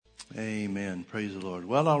Amen. Praise the Lord.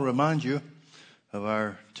 Well, I'll remind you of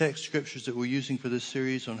our text scriptures that we're using for this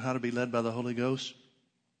series on how to be led by the Holy Ghost.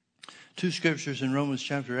 Two scriptures in Romans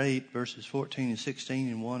chapter 8, verses 14 and 16,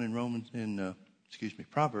 and one in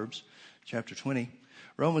Proverbs chapter 20.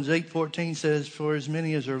 Romans 8:14 says, "For as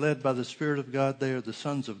many as are led by the Spirit of God, they are the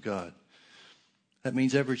sons of God." That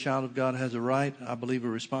means every child of God has a right, I believe, a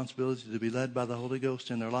responsibility to be led by the Holy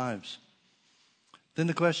Ghost in their lives. Then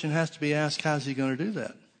the question has to be asked, how's he going to do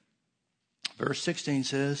that? Verse 16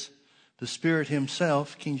 says, the Spirit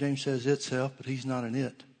himself, King James says itself, but he's not an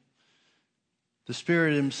it. The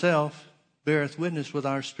Spirit himself beareth witness with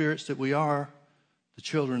our spirits that we are the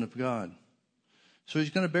children of God. So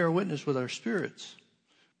he's going to bear witness with our spirits.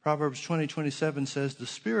 Proverbs 20:27 says, the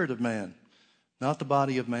spirit of man, not the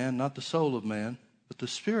body of man, not the soul of man, but the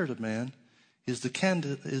spirit of man is the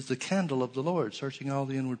candle of the Lord, searching all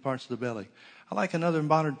the inward parts of the belly. I like another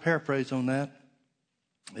modern paraphrase on that.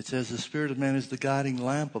 It says the spirit of man is the guiding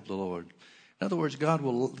lamp of the Lord. In other words, God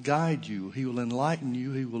will guide you. He will enlighten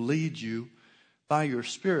you. He will lead you by your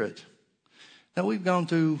spirit. Now, we've gone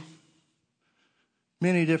through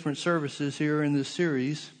many different services here in this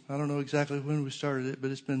series. I don't know exactly when we started it,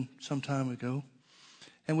 but it's been some time ago.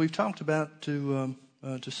 And we've talked about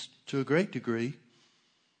just to a great degree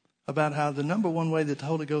about how the number one way that the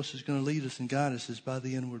Holy Ghost is going to lead us and guide us is by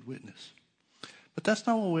the inward witness. But that's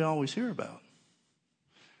not what we always hear about.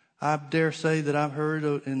 I dare say that I've heard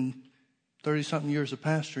in 30-something years of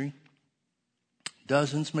pastoring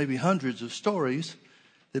dozens, maybe hundreds of stories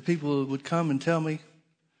that people would come and tell me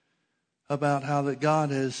about how that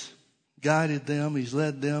God has guided them, he's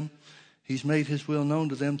led them, he's made his will known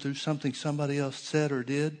to them through something somebody else said or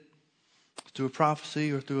did, through a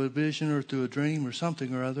prophecy or through a vision or through a dream or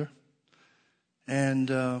something or other. And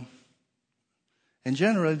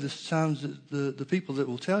generally, the times the people that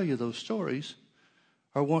will tell you those stories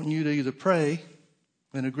are wanting you to either pray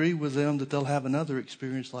and agree with them that they'll have another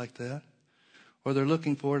experience like that, or they're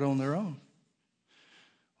looking for it on their own.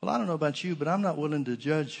 Well, I don't know about you, but I'm not willing to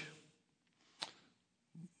judge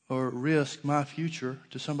or risk my future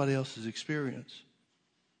to somebody else's experience.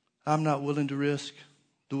 I'm not willing to risk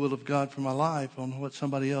the will of God for my life on what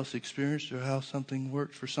somebody else experienced or how something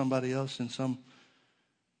worked for somebody else in some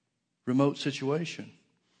remote situation.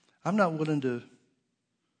 I'm not willing to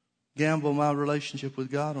gamble my relationship with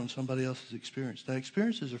God on somebody else's experience. Now,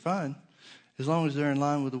 experiences are fine as long as they're in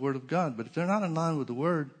line with the Word of God. But if they're not in line with the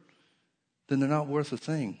Word, then they're not worth a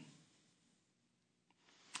thing.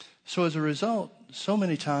 So as a result, so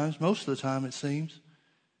many times, most of the time it seems,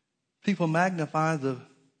 people magnify the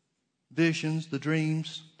visions, the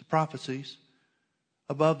dreams, the prophecies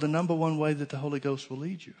above the number one way that the Holy Ghost will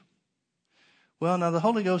lead you. Well, now the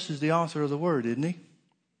Holy Ghost is the author of the Word, isn't he?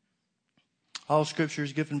 All Scripture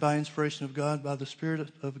is given by inspiration of God, by the Spirit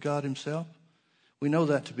of God himself. We know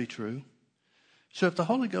that to be true. So if the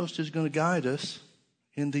Holy Ghost is going to guide us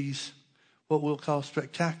in these, what we'll call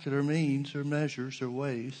spectacular means or measures or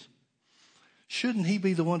ways, shouldn't he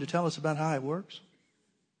be the one to tell us about how it works?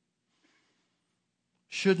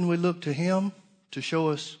 Shouldn't we look to him to show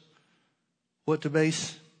us what to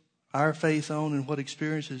base our faith on and what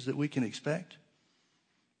experiences that we can expect?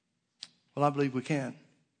 Well, I believe we can.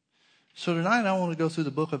 So tonight I want to go through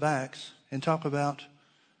the book of Acts and talk about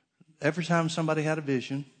every time somebody had a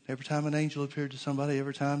vision, every time an angel appeared to somebody,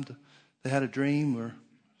 every time they had a dream or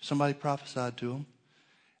somebody prophesied to them.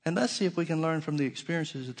 And let's see if we can learn from the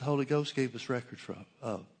experiences that the Holy Ghost gave us records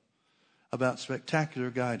of about spectacular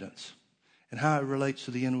guidance and how it relates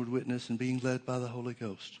to the inward witness and being led by the Holy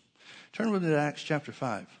Ghost. Turn with me to Acts chapter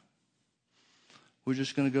 5. We're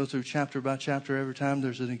just going to go through chapter by chapter every time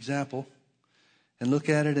there's an example and look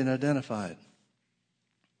at it and identify it.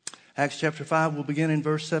 Acts chapter 5 will begin in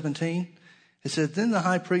verse 17. It says, Then the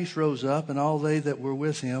high priest rose up, and all they that were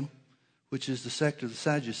with him, which is the sect of the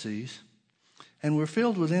Sadducees, and were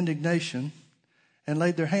filled with indignation, and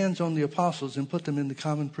laid their hands on the apostles and put them in the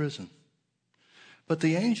common prison. But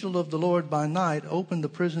the angel of the Lord by night opened the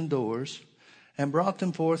prison doors and brought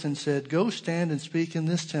them forth and said, Go stand and speak in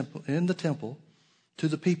the temple to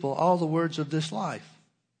the people all the words of this life.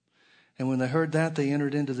 And when they heard that, they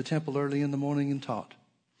entered into the temple early in the morning and taught.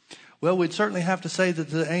 Well, we'd certainly have to say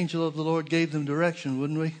that the angel of the Lord gave them direction,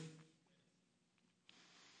 wouldn't we?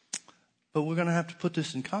 But we're going to have to put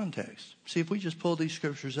this in context. See, if we just pull these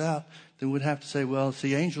scriptures out, then we'd have to say, well,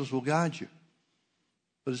 the angels will guide you.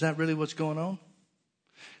 But is that really what's going on?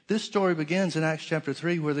 This story begins in Acts chapter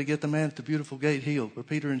 3 where they get the man at the beautiful gate healed, where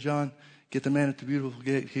Peter and John get the man at the beautiful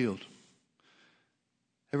gate healed.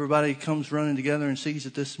 Everybody comes running together and sees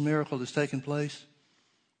that this miracle has taken place.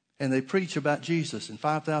 And they preach about Jesus, and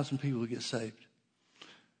 5,000 people get saved.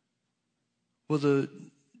 Well, the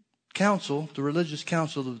religious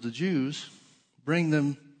council of the Jews, bring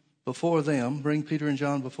Peter and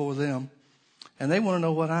John before them, and they want to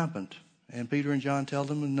know what happened. And Peter and John tell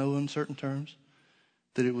them in no uncertain terms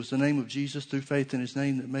that it was the name of Jesus through faith in his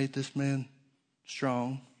name that made this man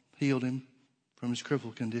strong, healed him from his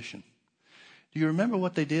crippled condition. Do you remember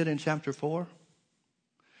what they did in chapter 4?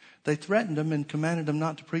 They threatened him and commanded him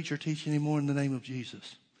not to preach or teach anymore in the name of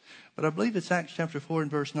Jesus. But I believe it's Acts chapter 4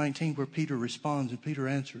 and verse 19 where Peter responds and Peter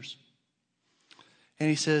answers. And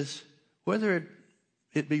he says, whether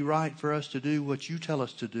it be right for us to do what you tell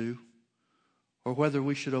us to do, or whether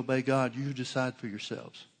we should obey God, you decide for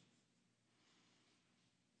yourselves.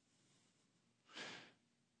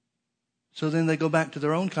 So then they go back to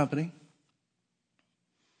their own company.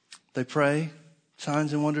 They pray.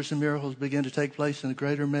 Signs and wonders and miracles begin to take place in a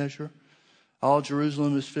greater measure. All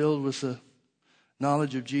Jerusalem is filled with the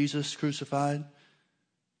knowledge of Jesus crucified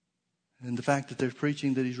and the fact that they're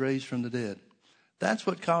preaching that he's raised from the dead. That's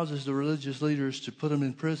what causes the religious leaders to put him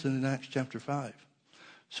in prison in Acts chapter 5.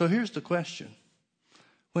 So here's the question.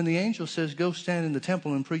 When the angel says, go stand in the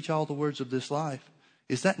temple and preach all the words of this life,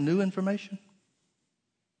 is that new information?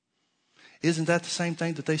 Isn't that the same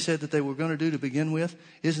thing that they said that they were going to do to begin with?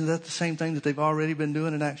 Isn't that the same thing that they've already been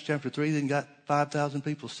doing in Acts chapter 3 and got 5,000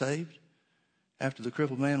 people saved after the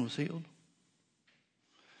crippled man was healed?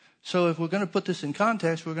 So if we're going to put this in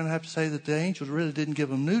context, we're going to have to say that the angel really didn't give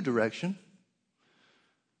them new direction.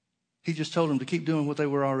 He just told them to keep doing what they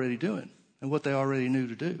were already doing and what they already knew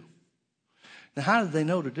to do. Now, how did they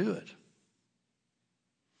know to do it?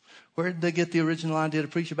 Where did they get the original idea to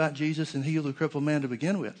preach about Jesus and heal the crippled man to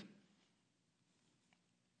begin with?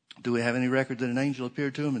 Do we have any record that an angel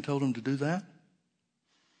appeared to him and told him to do that?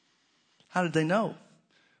 How did they know?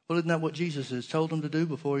 Well, isn't that what Jesus has told them to do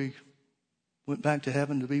before he went back to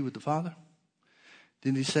heaven to be with the Father?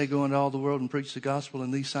 Didn't he say, go into all the world and preach the gospel,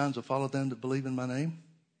 and these signs will follow them that believe in my name?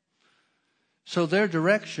 So their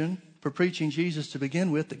direction for preaching Jesus to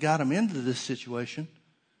begin with that got them into this situation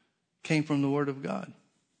came from the Word of God.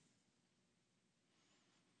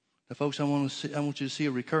 Now, folks, I want you to see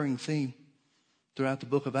a recurring theme throughout the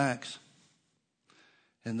book of Acts.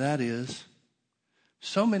 And that is,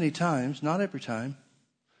 so many times, not every time,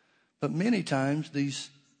 but many times, these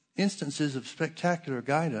instances of spectacular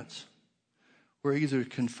guidance were either to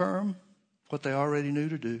confirm what they already knew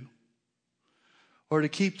to do, or to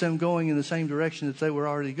keep them going in the same direction that they were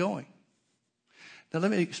already going. Now,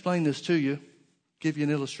 let me explain this to you, give you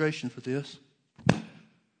an illustration for this,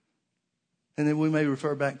 and then we may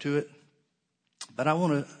refer back to it. But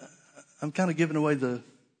I'm kind of giving away the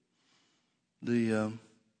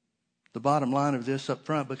bottom line of this up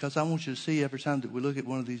front, because I want you to see every time that we look at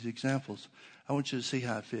one of these examples, I want you to see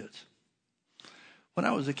how it fits. When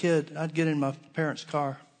I was a kid, I'd get in my parents'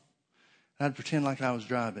 car and I'd pretend like I was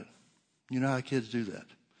driving. You know how kids do that.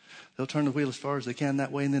 They'll turn the wheel as far as they can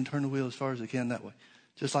that way and then turn the wheel as far as they can that way.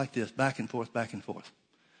 Just like this, back and forth, back and forth.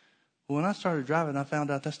 Well, when I started driving, I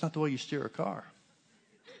found out that's not the way you steer a car.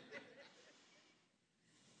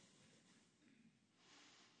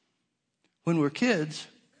 When we're kids,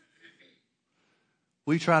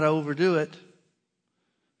 we try to overdo it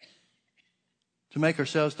to make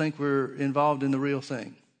ourselves think we're involved in the real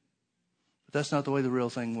thing. But that's not the way the real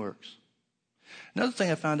thing works. Another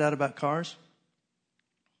thing I found out about cars,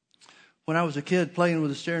 when I was a kid playing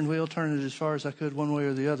with the steering wheel, turning it as far as I could one way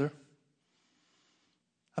or the other,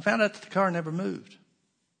 I found out that the car never moved,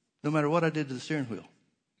 no matter what I did to the steering wheel.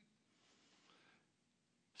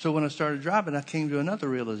 So when I started driving, I came to another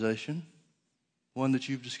realization, one that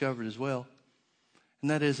you've discovered as well,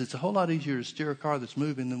 and that is it's a whole lot easier to steer a car that's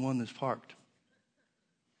moving than one that's parked.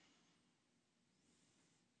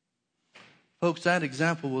 Folks, that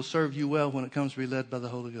example will serve you well when it comes to be led by the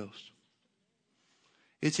Holy Ghost.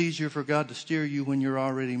 It's easier for God to steer you when you're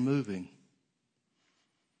already moving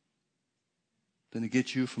than to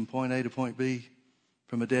get you from point A to point B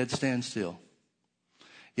from a dead standstill.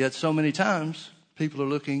 Yet so many times, people are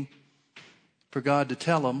looking for God to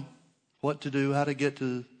tell them what to do, how to get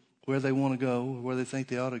to where they want to go, or where they think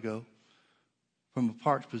they ought to go from a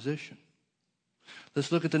parked position.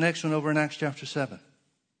 Let's look at the next one over in Acts chapter 7.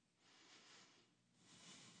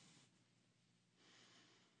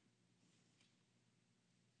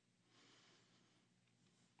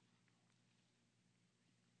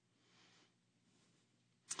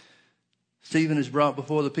 Stephen is brought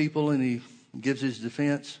before the people and he gives his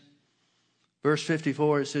defense. Verse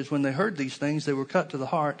 54, it says, when they heard these things, they were cut to the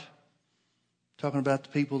heart. Talking about the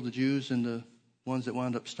people, the Jews, and the ones that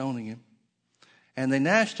wound up stoning him. And they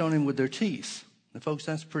gnashed on him with their teeth. Now, folks,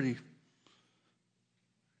 that's pretty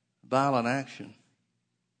violent action.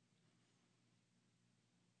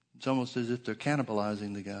 It's almost as if they're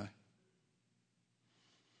cannibalizing the guy.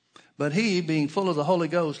 But he, being full of the Holy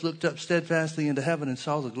Ghost, looked up steadfastly into heaven and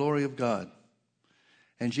saw the glory of God,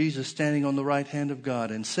 and Jesus standing on the right hand of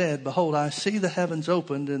God, and said, Behold, I see the heavens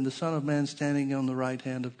opened, and the Son of Man standing on the right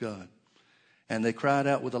hand of God. And they cried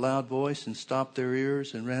out with a loud voice, and stopped their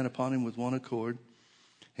ears, and ran upon him with one accord,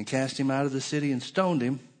 and cast him out of the city, and stoned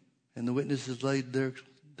him. And the witnesses laid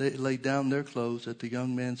down their clothes at the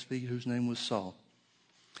young man's feet, whose name was Saul.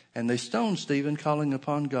 And they stoned Stephen, calling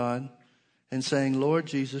upon God, and saying, Lord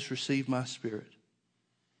Jesus, receive my spirit.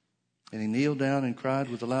 And he kneeled down and cried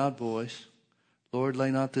with a loud voice, Lord, lay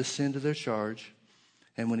not this sin to their charge.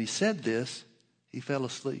 And when he said this, he fell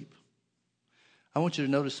asleep. I want you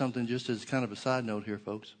to notice something just as kind of a side note here,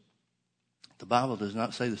 folks. The Bible does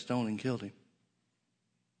not say the stoning killed him.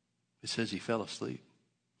 It says he fell asleep.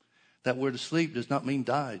 That word asleep does not mean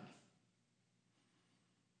died.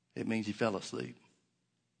 It means he fell asleep.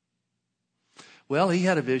 Well, he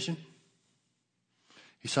had a vision.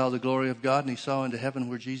 He saw the glory of God, and he saw into heaven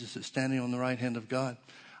where Jesus is standing on the right hand of God.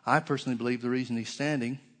 I personally believe the reason he's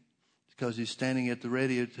standing is because he's standing at the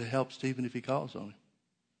ready to help Stephen if he calls on him.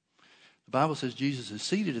 The Bible says Jesus is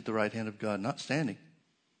seated at the right hand of God, not standing.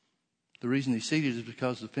 The reason he's seated is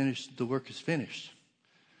because the work is finished.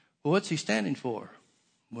 Well, what's he standing for?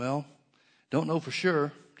 Well, don't know for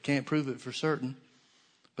sure. Can't prove it for certain.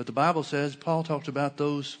 But the Bible says, Paul talked about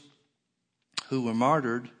those who were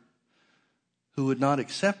martyred who would not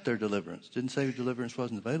accept their deliverance. Didn't say deliverance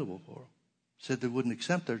wasn't available for them. Said they wouldn't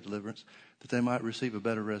accept their deliverance, that they might receive a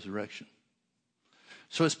better resurrection.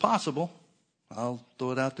 So it's possible, I'll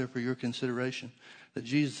throw it out there for your consideration, that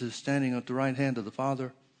Jesus is standing at the right hand of the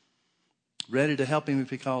Father, ready to help him if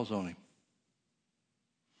he calls on him.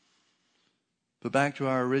 But back to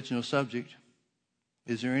our original subject,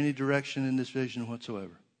 is there any direction in this vision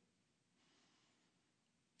whatsoever?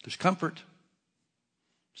 There's comfort.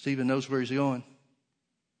 Stephen knows where he's going.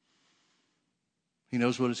 He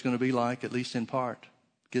knows what it's going to be like, at least in part.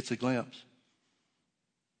 Gets a glimpse.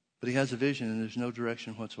 But he has a vision and there's no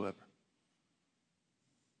direction whatsoever.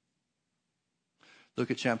 Look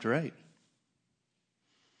at chapter 8.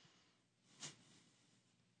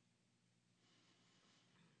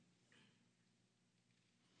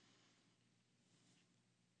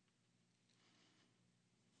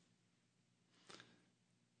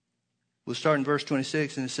 We'll start in verse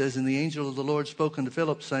 26, and it says, And the angel of the Lord spoke unto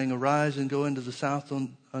Philip, saying, Arise and go into the south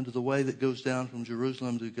unto the way that goes down from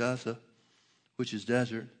Jerusalem to Gaza, which is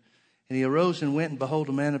desert. And he arose and went, and behold,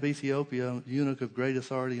 a man of Ethiopia, a eunuch of great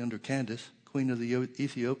authority under Candace, queen of the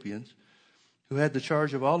Ethiopians, who had the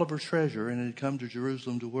charge of all of her treasure, and had come to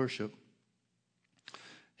Jerusalem to worship.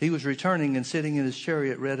 He was returning, and sitting in his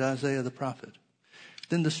chariot read Isaiah the prophet.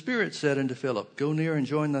 Then the Spirit said unto Philip, Go near and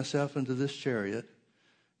join thyself unto this chariot.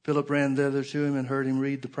 Philip ran thither to him and heard him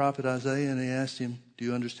read the prophet Isaiah, and he asked him, Do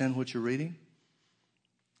you understand what you're reading?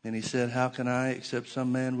 And he said, How can I, except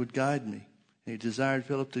some man would guide me? And he desired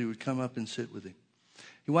Philip that he would come up and sit with him.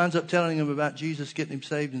 He winds up telling him about Jesus getting him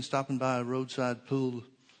saved and stopping by a roadside pool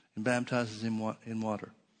and baptizes him in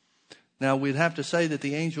water. Now, we'd have to say that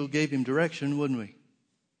the angel gave him direction, wouldn't we?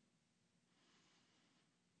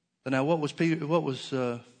 But now, what was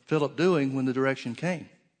Philip doing when the direction came?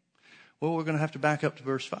 Well, we're going to have to back up to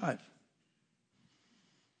verse 5.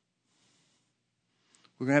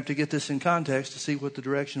 We're going to have to get this in context to see what the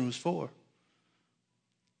direction was for.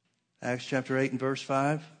 Acts chapter 8 and verse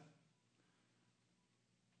 5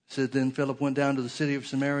 said, Then Philip went down to the city of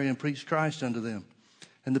Samaria and preached Christ unto them.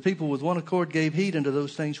 And the people with one accord gave heed unto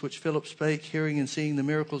those things which Philip spake, hearing and seeing the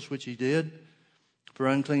miracles which he did. For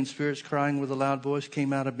unclean spirits, crying with a loud voice,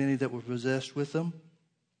 came out of many that were possessed with them.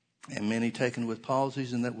 And many taken with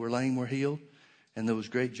palsies and that were lame were healed. And there was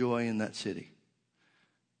great joy in that city.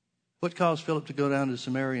 What caused Philip to go down to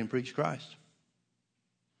Samaria and preach Christ?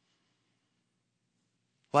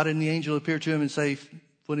 Why didn't the angel appear to him and say,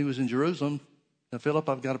 when he was in Jerusalem, Now, Philip,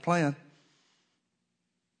 I've got a plan.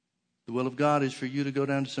 The will of God is for you to go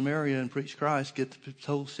down to Samaria and preach Christ, get the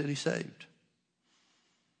whole city saved.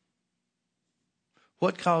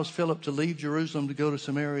 What caused Philip to leave Jerusalem to go to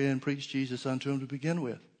Samaria and preach Jesus unto him to begin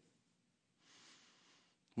with?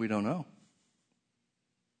 We don't know.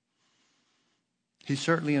 He's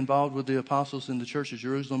certainly involved with the apostles in the church of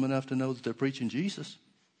Jerusalem enough to know that they're preaching Jesus.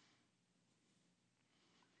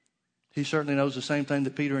 He certainly knows the same thing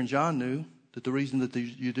that Peter and John knew, that the reason that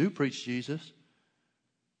you do preach Jesus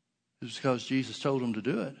is because Jesus told them to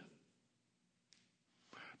do it.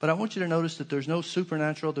 But I want you to notice that there's no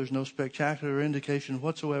supernatural, there's no spectacular indication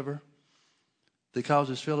whatsoever that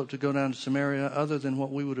causes Philip to go down to Samaria other than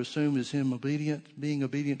what we would assume is him being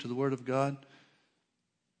obedient to the word of God.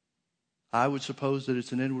 I would suppose that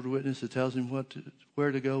it's an inward witness that tells him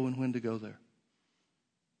where to go and when to go there.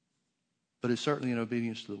 But it's certainly in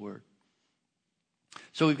obedience to the word.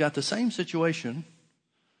 So we've got the same situation.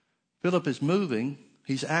 Philip is moving.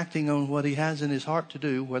 He's acting on what he has in his heart to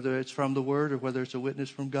do, whether it's from the word or whether it's a witness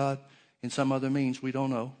from God in some other means, we don't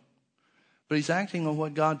know. But he's acting on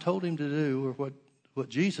what God told him to do, or what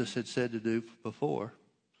Jesus had said to do before.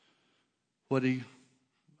 What he,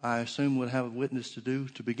 I assume, would have a witness to do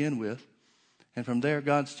to begin with. And from there,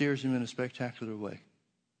 God steers him in a spectacular way.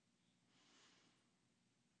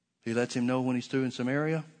 He lets him know when he's through in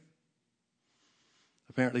Samaria.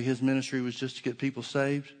 Apparently his ministry was just to get people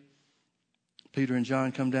saved. Peter and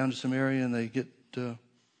John come down to Samaria and they get the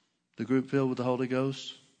group filled with the Holy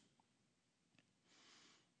Ghost.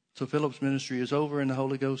 So Philip's ministry is over, and the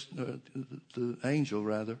Holy Ghost, the angel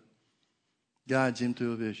rather, guides him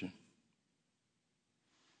to a vision.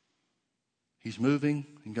 He's moving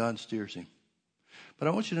and God steers him. But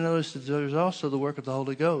I want you to notice that there's also the work of the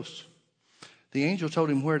Holy Ghost. The angel told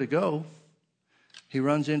him where to go. He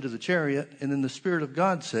runs into the chariot, and then the Spirit of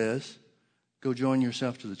God says, go join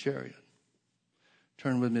yourself to the chariot.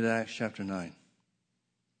 Turn with me to Acts chapter 9.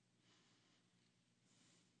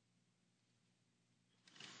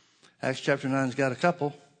 Acts chapter 9's got a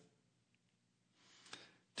couple.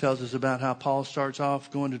 Tells us about how Paul starts off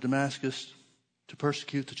going to Damascus to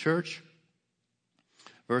persecute the church.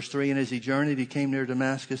 Verse 3, and as he journeyed, he came near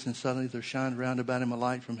Damascus, and suddenly there shined round about him a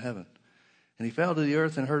light from heaven. And he fell to the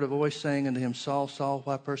earth and heard a voice saying unto him, Saul, Saul,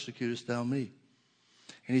 why persecutest thou me?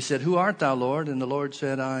 And he said, Who art thou, Lord? And the Lord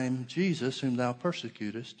said, I am Jesus, whom thou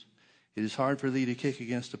persecutest. It is hard for thee to kick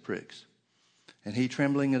against the pricks. And he,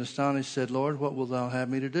 trembling and astonished, said, Lord, what wilt thou have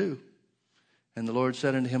me to do? And the Lord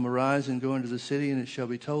said unto him, Arise and go into the city, and it shall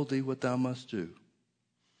be told thee what thou must do.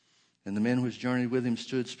 And the men which journeyed with him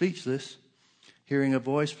stood speechless, hearing a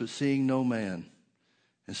voice, but seeing no man.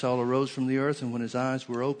 And Saul arose from the earth, and when his eyes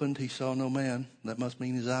were opened, he saw no man. That must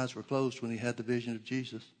mean his eyes were closed when he had the vision of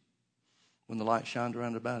Jesus, when the light shined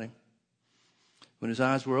around about him. When his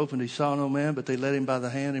eyes were opened, he saw no man, but they led him by the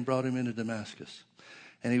hand and brought him into Damascus.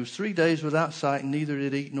 And he was 3 days without sight, and neither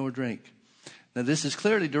did eat nor drink. Now this is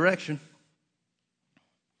clearly direction.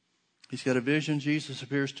 He's got a vision. Jesus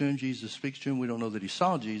appears to him. Jesus speaks to him. We don't know that he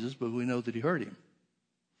saw Jesus, but we know that he heard him.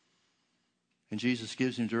 And Jesus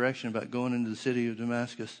gives him direction about going into the city of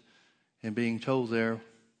Damascus and being told there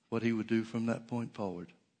what he would do from that point forward.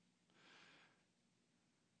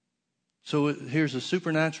 So here's a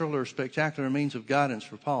supernatural or spectacular means of guidance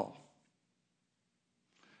for Paul.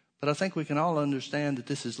 But I think we can all understand that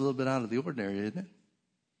this is a little bit out of the ordinary, isn't it?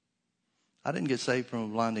 I didn't get saved from a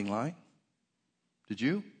blinding light. Did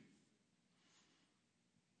you?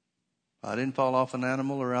 I didn't fall off an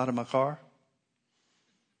animal or out of my car.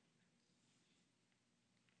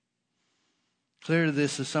 Clearly,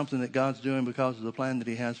 this is something that God's doing because of the plan that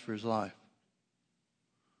he has for his life.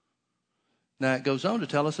 Now, it goes on to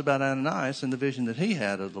tell us about Ananias and the vision that he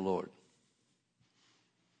had of the Lord.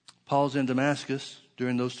 Paul's in Damascus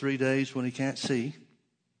during those 3 days when he can't see.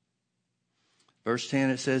 Verse 10,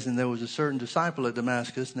 it says, And there was a certain disciple at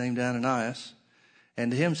Damascus named Ananias,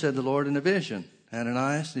 and to him said the Lord in a vision,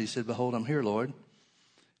 Ananias, and he said, Behold, I'm here, Lord.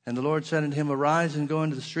 And the Lord said unto him, Arise and go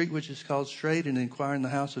into the street which is called Straight, and inquire in the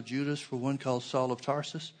house of Judas for one called Saul of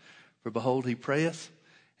Tarsus. For behold, he prayeth,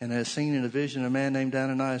 and has seen in a vision a man named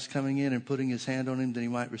Ananias coming in and putting his hand on him that he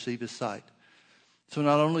might receive his sight. So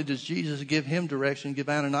not only does Jesus give him direction, give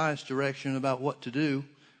Ananias direction about what to do,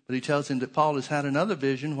 but he tells him that Paul has had another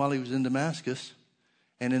vision while he was in Damascus.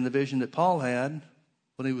 And in the vision that Paul had,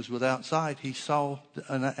 when he was without sight, he saw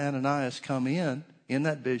Ananias come in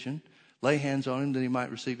that vision, lay hands on him that he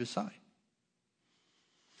might receive his sight.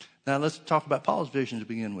 Now let's talk about Paul's vision to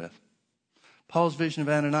begin with. Paul's vision of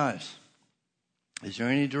Ananias. Is there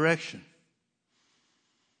any direction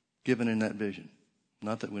given in that vision?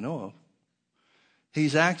 Not that we know of.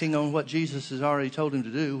 He's acting on what Jesus has already told him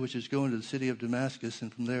to do, which is go into the city of Damascus,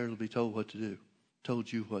 and from there it'll be told what to do.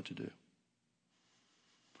 Told you what to do.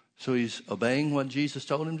 So he's obeying what Jesus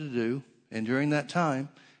told him to do, and during that time,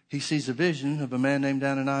 he sees a vision of a man named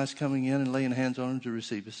Ananias coming in and laying hands on him to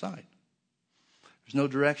receive his sight. There's no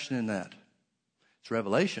direction in that. It's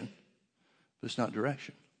revelation, but it's not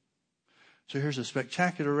direction. So here's a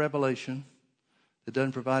spectacular revelation that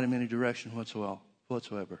doesn't provide him any direction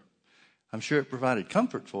whatsoever. I'm sure it provided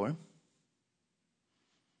comfort for him,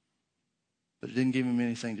 but it didn't give him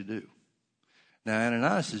anything to do. Now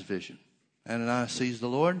Ananias' vision. Ananias sees the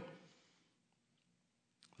Lord.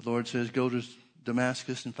 The Lord says, go to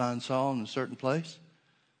Damascus and find Saul in a certain place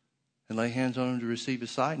and lay hands on him to receive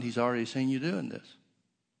his sight, and he's already seen you doing this.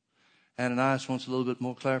 Ananias wants a little bit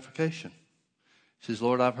more clarification. He says,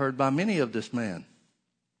 Lord, I've heard by many of this man,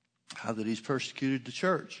 how that he's persecuted the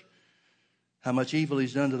church, how much evil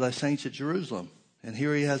he's done to thy saints at Jerusalem. And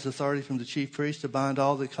here he has authority from the chief priest to bind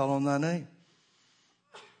all that call on thy name.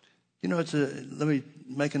 You know, let me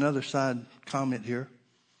make another side comment here.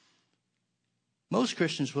 Most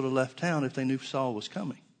Christians would have left town if they knew Saul was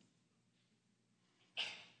coming.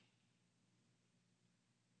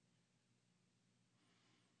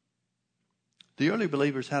 The early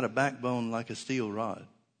believers had a backbone like a steel rod.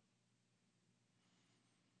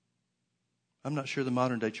 I'm not sure the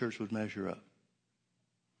modern day church would measure up.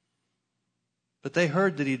 But they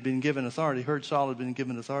heard that he'd been given authority, heard Saul had been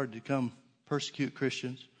given authority to come persecute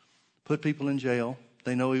Christians, put people in jail.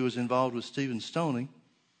 They know he was involved with Stephen's stoning.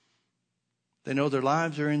 They know their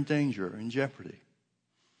lives are in danger, in jeopardy.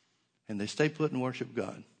 And they stay put and worship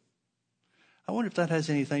God. I wonder if that has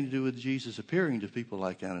anything to do with Jesus appearing to people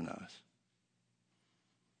like Ananias.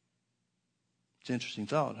 It's an interesting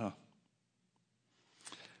thought, huh?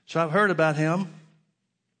 So I've heard about him,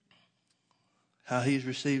 how he's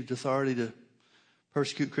received authority to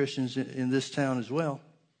persecute Christians in this town as well.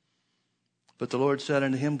 But the Lord said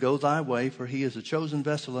unto him, Go thy way, for he is a chosen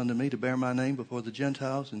vessel unto me to bear my name before the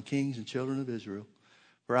Gentiles and kings and children of Israel.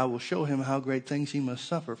 For I will show him how great things he must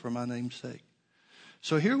suffer for my name's sake.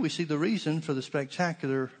 So here we see the reason for the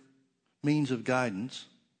spectacular means of guidance.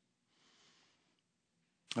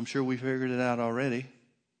 I'm sure we figured it out already.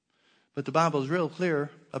 But the Bible is real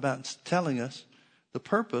clear about telling us the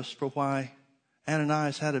purpose for why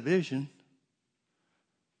Ananias had a vision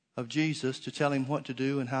of Jesus to tell him what to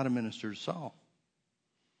do and how to minister to Saul.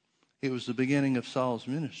 It was the beginning of Saul's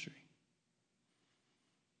ministry.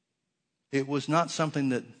 It was not something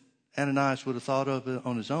that Ananias would have thought of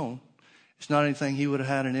on his own. It's not anything he would have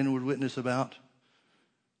had an inward witness about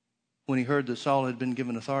when he heard that Saul had been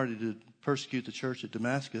given authority to persecute the church at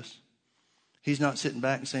Damascus. He's not sitting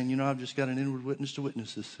back and saying, I've just got an inward witness to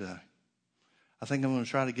witness this guy. I think I'm going to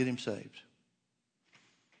try to get him saved.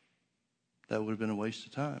 That would have been a waste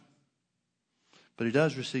of time. But he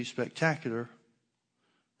does receive spectacular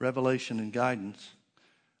revelation and guidance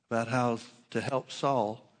about how to help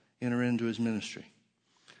Saul enter into his ministry.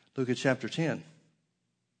 Look at chapter 10.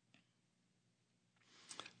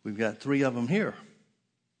 We've got 3 of them here.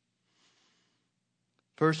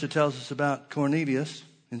 First, it tells us about Cornelius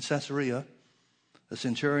in Caesarea, a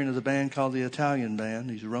centurion of the band called the Italian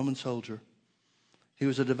band. He's a Roman soldier. He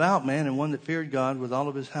was a devout man and one that feared God with all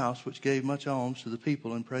of his house, which gave much alms to the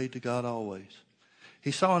people and prayed to God always.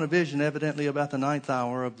 He saw in a vision, evidently about the 9th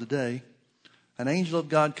hour of the day, an angel of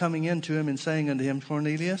God coming in to him and saying unto him,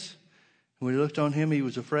 Cornelius. And when he looked on him, he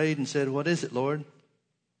was afraid and said, What is it, Lord?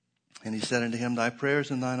 And he said unto him, Thy prayers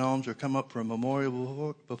and thine alms are come up for a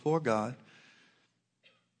memorial before God.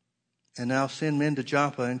 And now send men to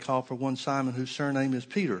Joppa and call for one Simon, whose surname is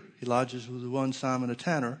Peter. He lodges with one Simon a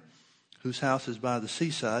tanner, whose house is by the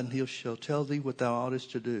seaside, and he shall tell thee what thou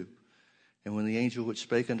oughtest to do. And when the angel which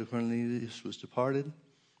spake unto Cornelius was departed,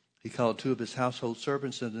 he called 2 of his household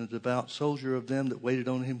servants and a devout soldier of them that waited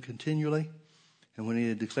on him continually. And when he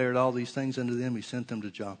had declared all these things unto them, he sent them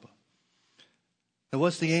to Joppa. Now,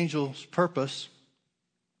 what's the angel's purpose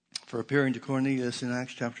for appearing to Cornelius in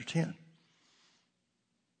Acts chapter 10?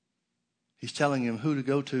 He's telling him who to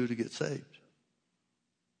go to get saved.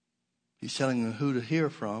 He's telling him who to hear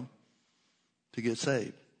from to get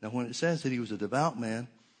saved. Now, when it says that he was a devout man,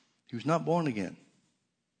 he was not born again.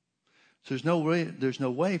 So there's no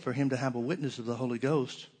way for him to have a witness of the Holy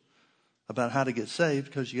Ghost about how to get saved,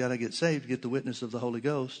 because you got to get saved to get the witness of the Holy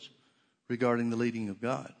Ghost regarding the leading of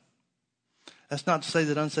God. That's not to say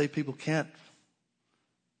that unsaved people can't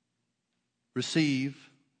receive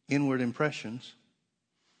inward impressions.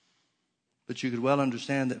 But you could well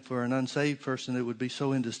understand that for an unsaved person, it would be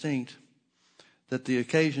so indistinct that the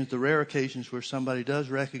rare occasions where somebody does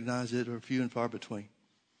recognize it are few and far between.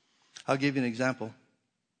 I'll give you an example.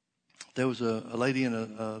 There was a lady in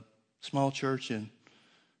a small church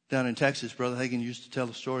down in Texas, Brother Hagin used to tell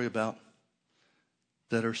a story about,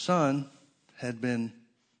 that her son had been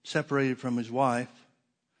separated from his wife,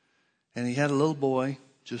 and he had a little boy,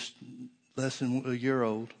 just less than a year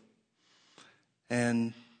old.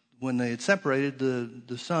 And when they had separated,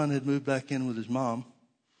 the son had moved back in with his mom.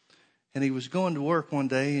 And he was going to work one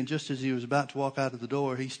day, and just as he was about to walk out of the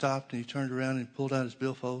door, he stopped and he turned around and pulled out his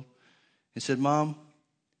billfold and said, Mom,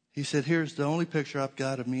 he said, here's the only picture I've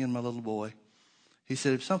got of me and my little boy. He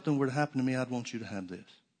said, if something were to happen to me, I'd want you to have this.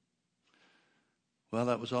 Well,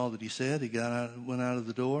 that was all that he said. He went out of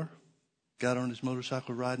the door, got on his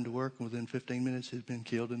motorcycle riding to work, and within 15 minutes he'd been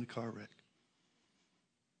killed in a car wreck.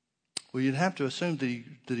 Well, you'd have to assume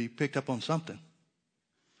that he picked up on something,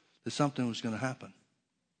 that something was going to happen.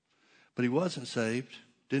 But he wasn't saved,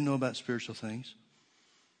 didn't know about spiritual things.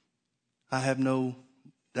 I have no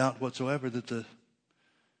doubt whatsoever that the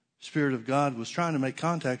Spirit of God was trying to make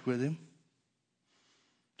contact with him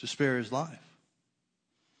to spare his life.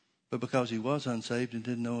 But because he was unsaved and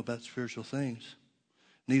didn't know about spiritual things,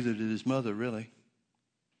 neither did his mother really,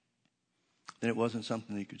 then it wasn't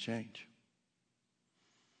something he could change.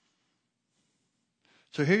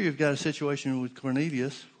 So here you've got a situation with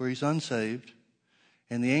Cornelius where he's unsaved,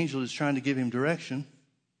 and the angel is trying to give him direction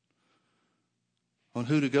on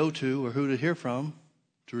who to go to or who to hear from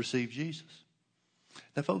to receive Jesus.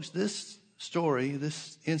 Now, folks, this story,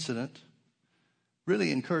 this incident,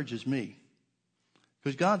 really encourages me,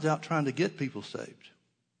 because God's out trying to get people saved.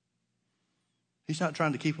 He's not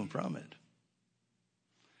trying to keep them from it.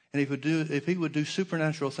 And if he would do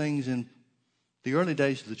supernatural things in the early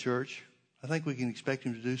days of the church, I think we can expect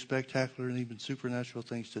him to do spectacular and even supernatural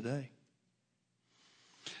things today.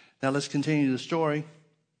 Now let's continue the story.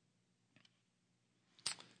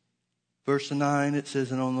 Verse 9, it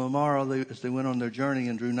says, "And on the morrow, as they went on their journey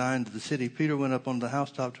and drew nigh unto the city, Peter went up on the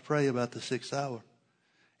housetop to pray about the 6th hour.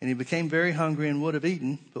 And he became very hungry and would have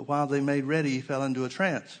eaten, but while they made ready, he fell into a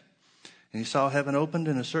trance. And he saw heaven opened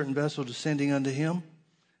and a certain vessel descending unto him,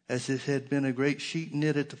 as it had been a great sheet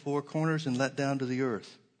knit at the 4 corners and let down to the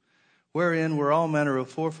earth, wherein were all manner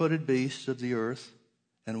of 4-footed beasts of the earth,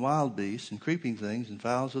 and wild beasts, and creeping things, and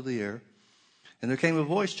fowls of the air. And there came a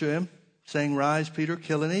voice to him, saying, Rise, Peter,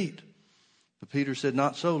 kill and eat. But Peter said,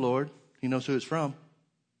 Not so, Lord. He knows who it's from.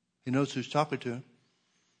 He knows who's talking to him.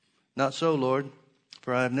 Not so, Lord,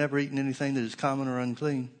 for I have never eaten anything that is common or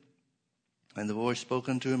unclean. And the voice spoke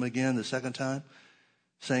unto him again the 2nd time,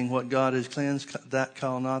 saying, What God has cleansed, that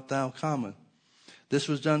call not thou common. This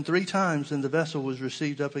was done 3 times, and the vessel was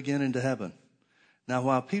received up again into heaven. Now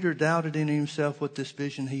while Peter doubted in himself what this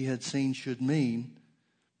vision he had seen should mean,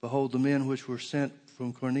 behold, the men which were sent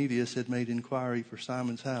from Cornelius had made inquiry for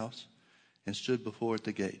Simon's house, and stood before at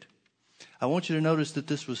the gate." I want you to notice that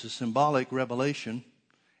this was a symbolic revelation,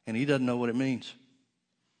 and he doesn't know what it means.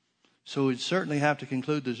 So we'd certainly have to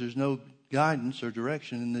conclude that there's no guidance or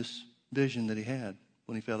direction in this vision that he had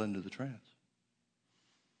when he fell into the trance.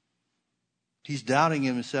 He's doubting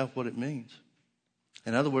in himself what it means.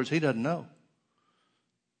 In other words, he doesn't know.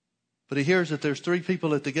 But he hears that there's 3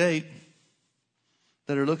 people at the gate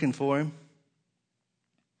that are looking for him.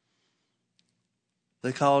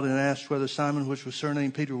 They called and asked whether Simon, which was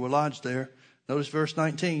surnamed Peter, were lodged there. Notice verse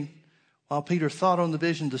 19. While Peter thought on the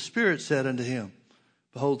vision, the Spirit said unto him,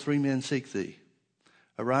 Behold, 3 men seek thee.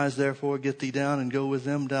 Arise, therefore, get thee down, and go with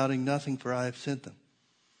them, doubting nothing, for I have sent them.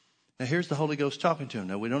 Now here's the Holy Ghost talking to him.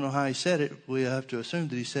 Now we don't know how he said it. We have to assume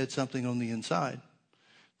that he said something on the inside.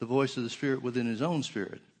 The voice of the Spirit within his own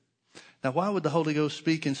spirit. Now why would the Holy Ghost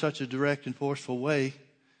speak in such a direct and forceful way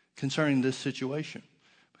concerning this situation?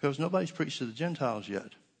 Because nobody's preached to the Gentiles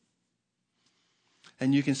yet.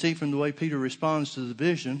 And you can see from the way Peter responds to the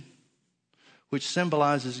vision, which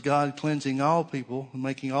symbolizes God cleansing all people and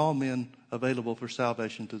making all men available for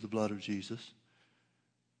salvation through the blood of Jesus.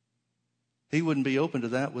 He wouldn't be open to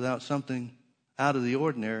that without something out of the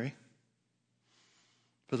ordinary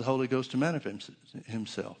for the Holy Ghost to manifest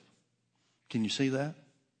himself. Can you see that?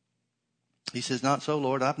 He says, Not so,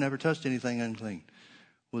 Lord, I've never touched anything unclean.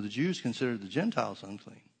 Well, the Jews considered the Gentiles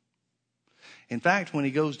unclean. In fact, when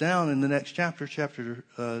he goes down in the next chapter, chapter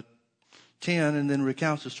 10, and then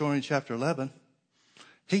recounts the story in chapter 11,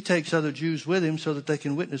 he takes other Jews with him so that they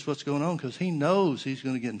can witness what's going on, because he knows he's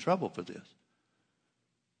going to get in trouble for this.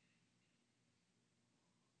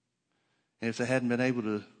 And if they hadn't been able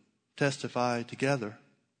to testify together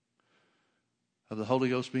of the Holy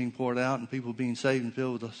Ghost being poured out and people being saved and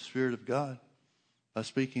filled with the Spirit of God by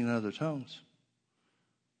speaking in other tongues,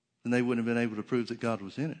 then they wouldn't have been able to prove that God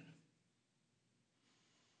was in it.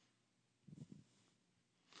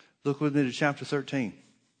 Look with me to chapter 13.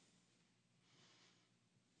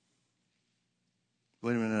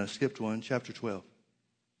 Wait a minute, I skipped one. Chapter 12.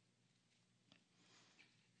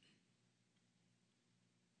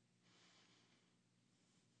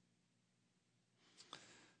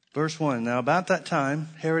 Verse 1. Now about that time,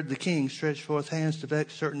 Herod the king stretched forth hands to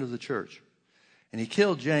vex certain of the church. And he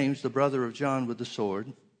killed James, the brother of John, with the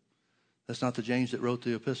sword. That's not the James that wrote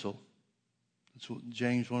the epistle. It's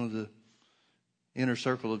James, one of the inner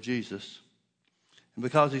circle of Jesus. And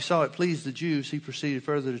because he saw it pleased the Jews, he proceeded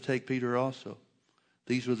further to take Peter also.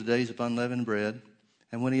 These were the days of unleavened bread.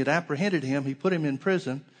 And when he had apprehended him, he put him in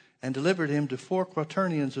prison and delivered him to 4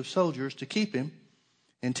 quaternions of soldiers to keep him,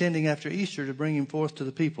 intending after Easter to bring him forth to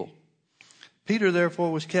the people. Peter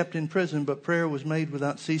therefore was kept in prison, but prayer was made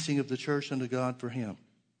without ceasing of the church unto God for him.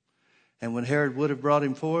 And when Herod would have brought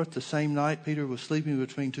him forth, the same night Peter was sleeping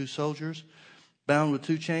between two soldiers, bound with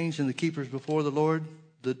two chains, and the keepers before the Lord,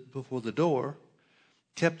 before the door,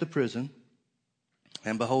 kept the prison.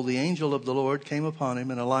 And behold, the angel of the Lord came upon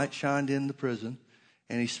him, and a light shined in the prison.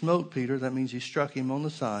 And he smote Peter, that means he struck him on the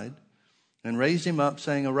side, and raised him up,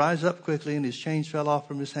 saying, Arise up quickly, and his chains fell off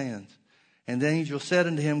from his hands. And the angel said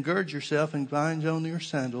unto him, Gird yourself, and bind on your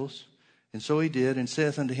sandals. And so he did, and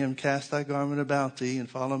saith unto him, Cast thy garment about thee, and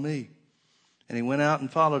follow me. And he went out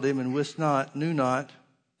and followed him, and knew not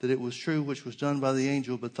that it was true which was done by the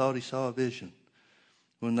angel, but thought he saw a vision.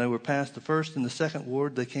 When they were past the first and the second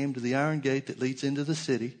ward, they came to the iron gate that leads into the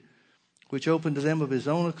city, which opened to them of his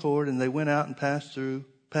own accord, and they went out and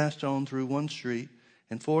passed on through one street,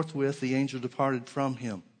 and forthwith the angel departed from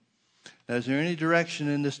him. Now, is there any direction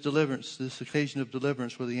in this deliverance, this occasion of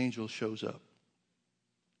deliverance, where the angel shows up?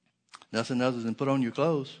 Nothing other than put on your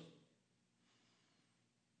clothes.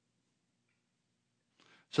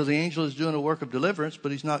 So the angel is doing a work of deliverance,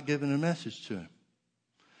 but he's not giving a message to him.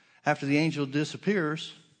 After the angel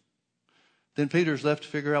disappears, then Peter's left to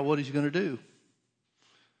figure out what he's going to do.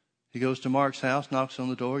 He goes to Mark's house, knocks on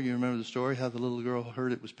the door. You remember the story, how the little girl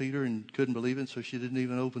heard it was Peter and couldn't believe it, so she didn't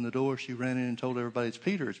even open the door. She ran in and told everybody, It's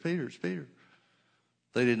Peter, it's Peter, it's Peter.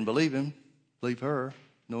 They didn't believe him, believe her,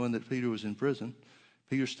 knowing that Peter was in prison.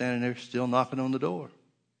 Peter's standing there still knocking on the door.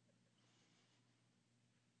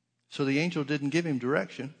 So the angel didn't give him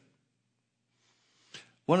direction.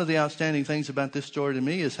 One of the outstanding things about this story to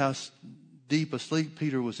me is how deep a sleep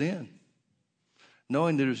Peter was in,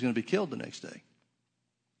 knowing that he was going to be killed the next day.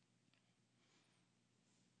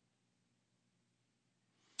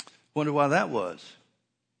 Wonder why that was.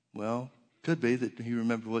 Well, could be that he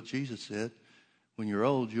remembered what Jesus said. When you're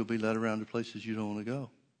old, you'll be led around to places you don't want to go.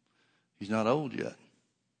 He's not old yet.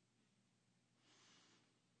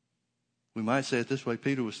 We might say it this way,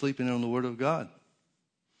 Peter was sleeping on the Word of God.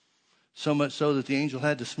 So much so that the angel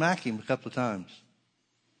had to smack him a couple of times.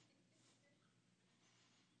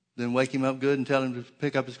 Then wake him up good and tell him to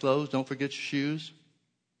pick up his clothes, don't forget your shoes,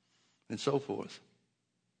 and so forth.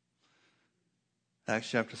 Acts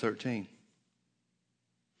chapter 13.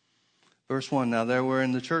 Verse 1, Now there were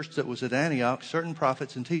in the church that was at Antioch certain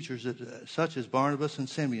prophets and teachers, such as Barnabas and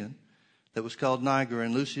Simeon, that was called Niger,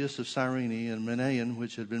 and Lucius of Cyrene, and Manaen,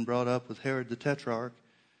 which had been brought up with Herod the Tetrarch,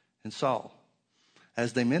 and Saul.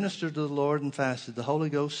 As they ministered to the Lord and fasted, the Holy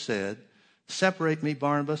Ghost said, Separate me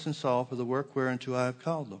Barnabas and Saul for the work whereunto I have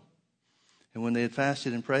called them. And when they had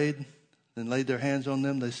fasted and prayed, and laid their hands on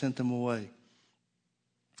them, they sent them away.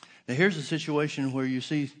 Now here's a situation where you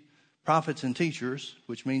see prophets and teachers,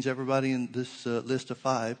 which means everybody in this list of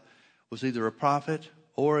 5 was either a prophet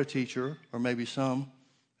or a teacher, or maybe some,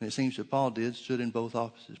 and it seems that Paul did, stood in both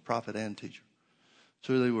offices, prophet and teacher.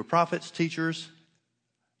 So they were prophets, teachers,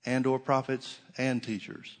 and or prophets and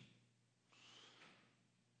teachers.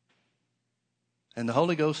 And the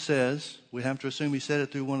Holy Ghost says, we have to assume he said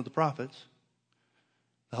it through one of the prophets.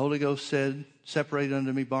 The Holy Ghost said, Separate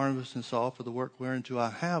unto me Barnabas and Saul for the work whereunto I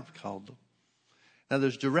have called them. Now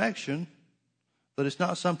there's direction, but it's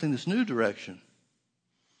not something that's new direction.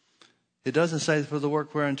 It doesn't say for the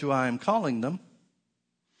work whereunto I am calling them.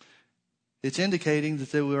 It's indicating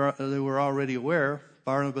that they were already aware,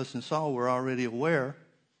 Barnabas and Saul were already aware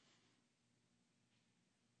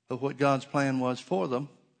of what God's plan was for them.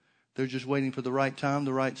 They're just waiting for the right time,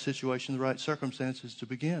 the right situation, the right circumstances to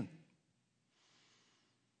begin.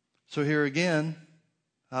 So here again,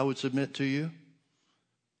 I would submit to you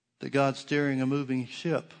that God's steering a moving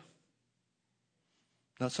ship,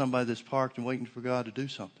 not somebody that's parked and waiting for God to do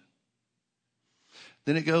something.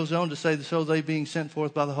 Then it goes on to say, So they being sent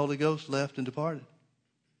forth by the Holy Ghost left and departed.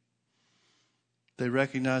 They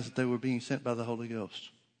recognized that they were being sent by the Holy Ghost.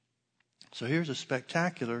 So here's a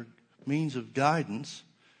spectacular means of guidance,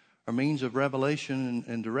 or means of revelation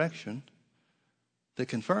and direction, that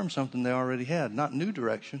confirms something they already had. Not new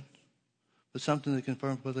direction, but something that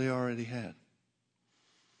confirmed what they already had.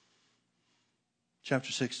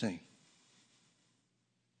 Chapter 16.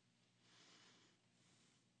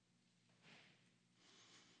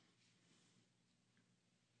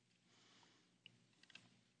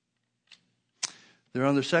 They're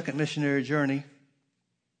on their second missionary journey.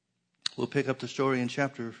 We'll pick up the story in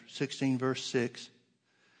chapter 16, verse 6.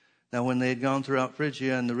 Now, when they had gone throughout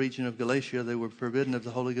Phrygia and the region of Galatia, they were forbidden of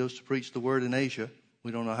the Holy Ghost to preach the word in Asia.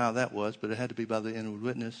 We don't know how that was, but it had to be by the inward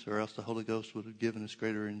witness, or else the Holy Ghost would have given us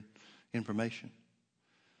greater information.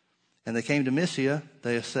 And they came to Mysia.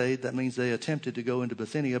 They essayed, that means they attempted to go into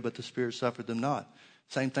Bithynia, but the Spirit suffered them not.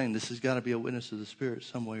 Same thing, this has got to be a witness of the Spirit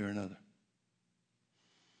some way or another.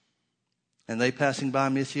 And they, passing by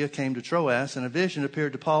Mysia, came to Troas, and a vision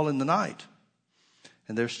appeared to Paul in the night.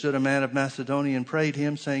 And there stood a man of Macedonia and prayed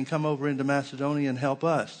him, saying, Come over into Macedonia and help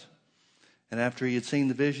us. And after he had seen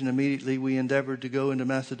the vision, immediately we endeavored to go into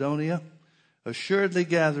Macedonia, assuredly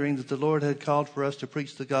gathering that the Lord had called for us to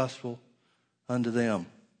preach the gospel unto them.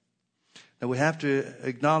 Now we have to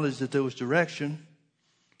acknowledge that there was direction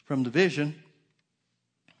from the vision,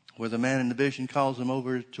 where the man in the vision calls him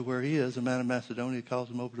over to where he is. The man of Macedonia calls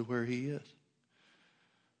him over to where he is.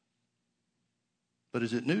 But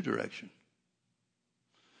is it new direction?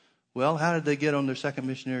 Well, how did they get on their second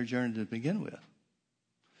missionary journey to begin with?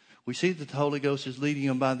 We see that the Holy Ghost is leading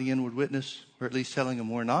them by the inward witness, or at least telling them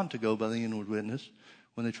where not to go by the inward witness,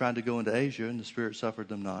 when they tried to go into Asia and the Spirit suffered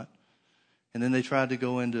them not. And then they tried to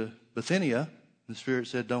go into Bithynia, and the Spirit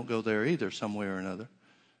said, don't go there either, some way or another.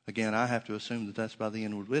 Again, I have to assume that that's by the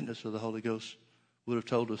inward witness, or the Holy Ghost would have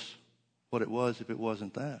told us what it was if it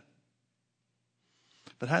wasn't that.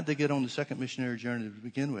 But how did they get on the second missionary journey to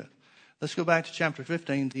begin with? Let's go back to chapter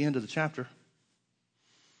 15, the end of the chapter.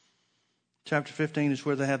 Chapter 15 is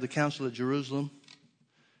where they have the council at Jerusalem,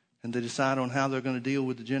 and they decide on how they're going to deal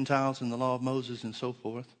with the Gentiles and the law of Moses and so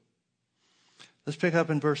forth. Let's pick up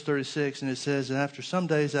in verse 36, and it says, And after some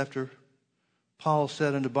days after Paul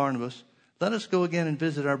said unto Barnabas, Let us go again and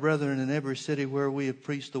visit our brethren in every city where we have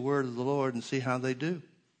preached the word of the Lord, and see how they do.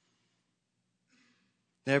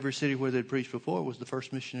 Every city where they'd preached before was the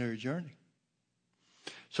first missionary journey.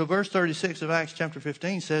 So verse 36 of Acts chapter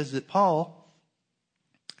 15 says that Paul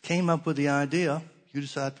came up with the idea, you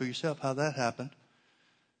decide for yourself how that happened,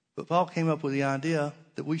 but Paul came up with the idea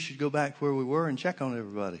that we should go back where we were and check on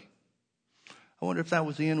everybody. I wonder if that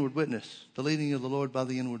was the inward witness, the leading of the Lord by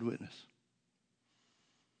the inward witness.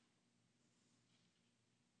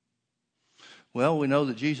 Well, we know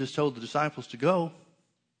that Jesus told the disciples to go.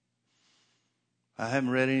 I haven't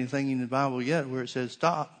read anything in the Bible yet where it says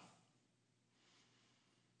stop.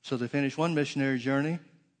 So they finished one missionary journey,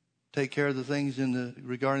 take care of the things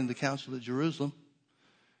regarding the council at Jerusalem.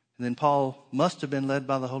 And then Paul must have been led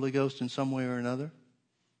by the Holy Ghost in some way or another.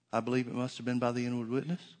 I believe it must have been by the inward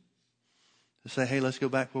witness. To say, hey, let's go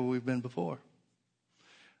back where we've been before.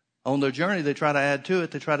 On their journey, they try to add to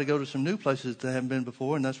it. They try to go to some new places that they haven't been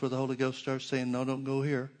before. And that's where the Holy Ghost starts saying, no, don't go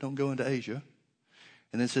here. Don't go into Asia.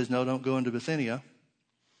 And then says, no, don't go into Bithynia.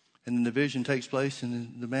 And then the vision takes place,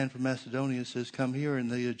 and the man from Macedonia says, come here.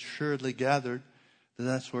 And they assuredly gathered that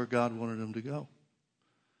that's where God wanted them to go.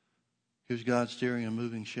 Here's God steering a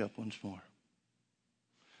moving ship once more.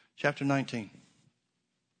 Chapter 19.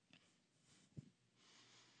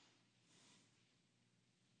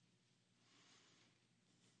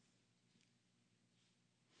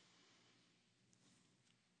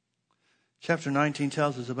 Chapter 19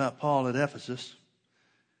 tells us about Paul at Ephesus.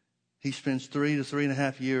 He spends 3 to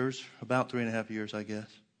 3.5 years, about 3.5 years, I guess,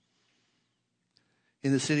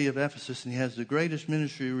 in the city of Ephesus, and he has the greatest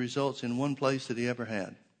ministry results in one place that he ever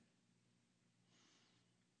had.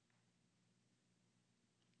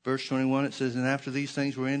 Verse 21, it says, And after these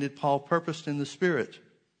things were ended, Paul purposed in the Spirit,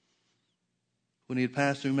 when he had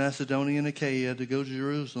passed through Macedonia and Achaia, to go to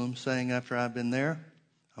Jerusalem, saying, After I've been there,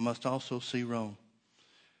 I must also see Rome.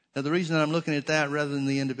 Now, the reason I'm looking at that rather than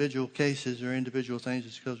the individual cases or individual things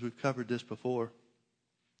is because we've covered this before.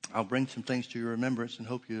 I'll bring some things to your remembrance and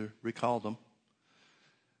hope you recall them.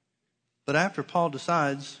 But after Paul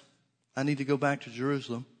decides, I need to go back to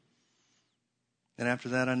Jerusalem, and after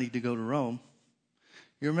that I need to go to Rome,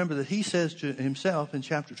 you remember that he says to himself in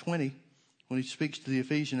chapter 20, when he speaks to the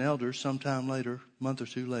Ephesian elders sometime later, a month or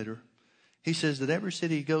two later, he says that every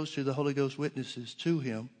city he goes to, the Holy Ghost witnesses to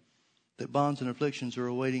him that bonds and afflictions are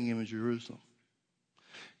awaiting him in Jerusalem.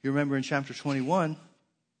 You remember in chapter 21,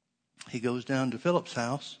 he goes down to Philip's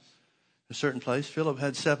house, a certain place. Philip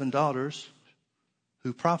had 7 daughters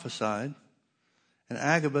who prophesied. And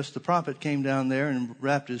Agabus the prophet came down there and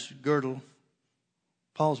wrapped his girdle,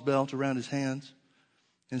 Paul's belt, around his hands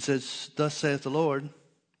and says, Thus saith the Lord,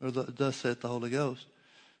 or thus saith the Holy Ghost,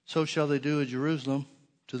 so shall they do at Jerusalem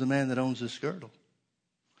to the man that owns this girdle.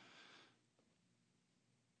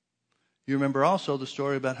 You remember also the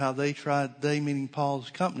story about how they meaning Paul's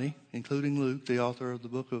company, including Luke, the author of the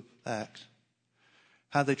book of Acts,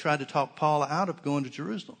 how they tried to talk Paul out of going to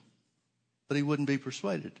Jerusalem, but he wouldn't be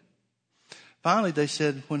persuaded. Finally, they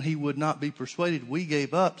said, when he would not be persuaded, we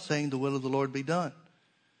gave up, saying the will of the Lord be done.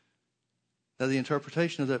 Now, the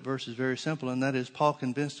interpretation of that verse is very simple, and that is Paul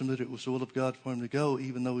convinced him that it was the will of God for him to go,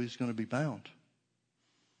 even though he was going to be bound.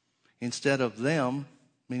 Instead of them,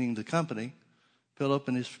 meaning the company, Philip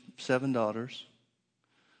and his 7 daughters,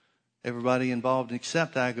 everybody involved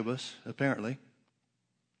except Agabus, apparently,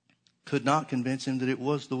 could not convince him that it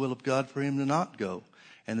was the will of God for him to not go,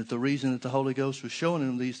 and that the reason that the Holy Ghost was showing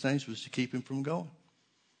him these things was to keep him from going.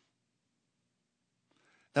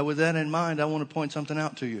 Now, with that in mind, I want to point something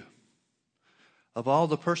out to you. Of all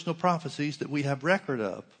the personal prophecies that we have record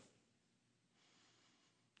of,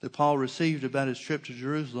 that Paul received about his trip to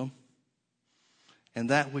Jerusalem, and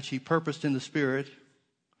that which he purposed in the Spirit,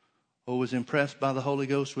 or was impressed by the Holy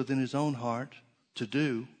Ghost within his own heart to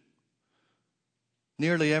do,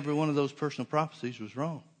 nearly every one of those personal prophecies was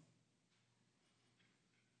wrong.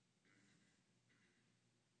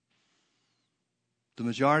 The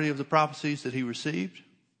majority of the prophecies that he received,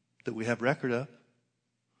 that we have record of,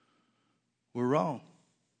 were wrong.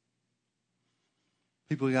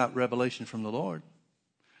 People got revelation from the Lord.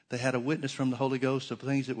 They had a witness from the Holy Ghost of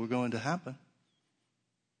things that were going to happen.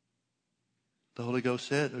 The Holy Ghost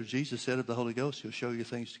said, or Jesus said of the Holy Ghost, He'll show you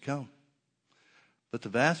things to come. But the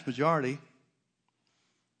vast majority,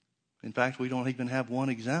 in fact, we don't even have one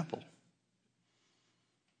example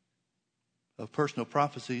of personal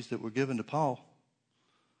prophecies that were given to Paul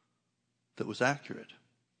that was accurate.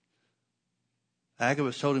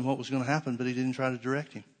 Agabus told him what was going to happen, but he didn't try to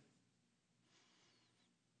direct him.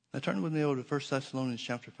 Now turn with me over to 1 Thessalonians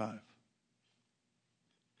chapter 5.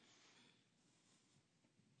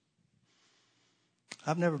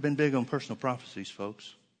 I've never been big on personal prophecies,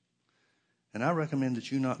 folks. And I recommend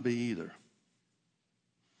that you not be either.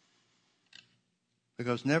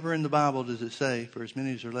 Because never in the Bible does it say, for as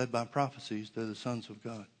many as are led by prophecies, they're the sons of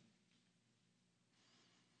God.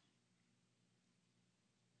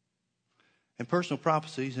 And personal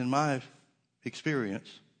prophecies, in my experience,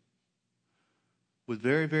 with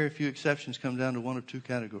very, very few exceptions, come down to one of two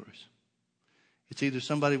categories. It's either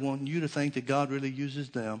somebody wanting you to think that God really uses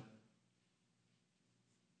them,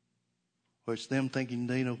 or it's them thinking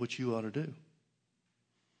they know what you ought to do.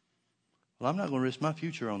 Well, I'm not going to risk my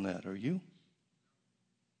future on that, are you?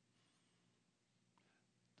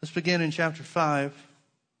 Let's begin in chapter 5,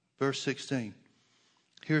 verse 16.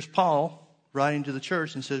 Here's Paul writing to the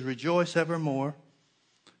church and says, rejoice evermore,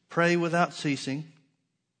 pray without ceasing,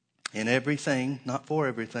 in everything, not for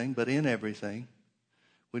everything, but in everything.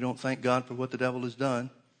 We don't thank God for what the devil has done,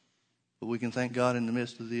 but we can thank God in the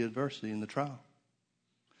midst of the adversity and the trial.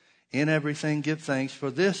 In everything give thanks, for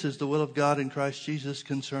this is the will of God in Christ Jesus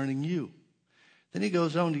concerning you. Then he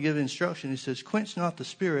goes on to give instruction. He says, quench not the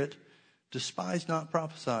spirit, despise not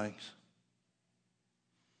prophesying.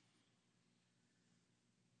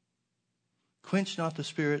 Quench not the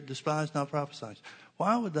spirit, despise not prophesying.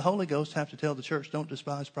 Why would the Holy Ghost have to tell the church, don't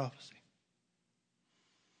despise prophecy?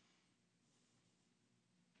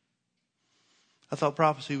 I thought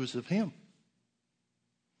prophecy was of Him.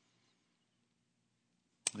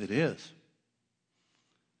 It is.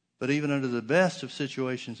 But even under the best of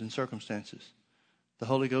situations and circumstances, the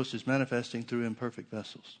Holy Ghost is manifesting through imperfect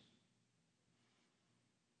vessels.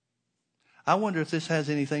 I wonder if this has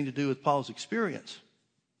anything to do with Paul's experience.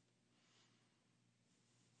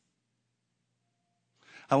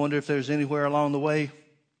 I wonder if there's anywhere along the way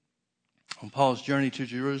on Paul's journey to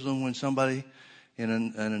Jerusalem when somebody in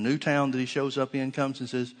a new town that he shows up in comes and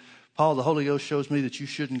says, Paul, the Holy Ghost shows me that you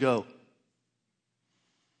shouldn't go.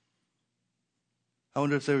 I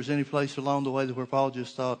wonder if there was any place along the way where Paul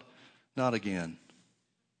just thought, not again.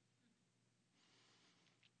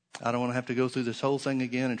 I don't want to have to go through this whole thing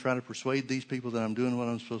again and try to persuade these people that I'm doing what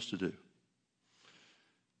I'm supposed to do.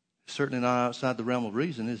 It's certainly not outside the realm of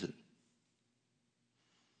reason, is it?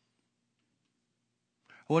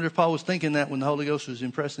 I wonder if Paul was thinking that when the Holy Ghost was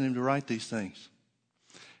impressing him to write these things.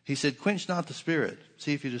 He said, quench not the spirit.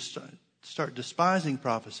 See, if you just start despising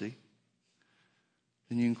prophecy,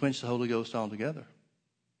 then you can quench the Holy Ghost altogether.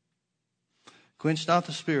 Quench not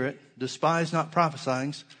the spirit, despise not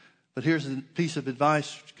prophesying. But here's a piece of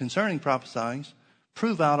advice concerning prophesying.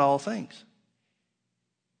 Prove out all things.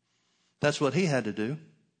 That's what he had to do.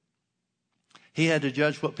 He had to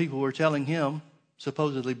judge what people were telling him,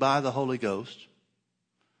 supposedly by the Holy Ghost,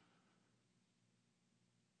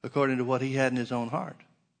 according to what he had in his own heart.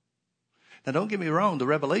 Now, don't get me wrong. The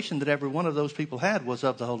revelation that every one of those people had was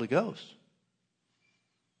of the Holy Ghost.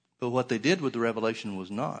 But what they did with the revelation was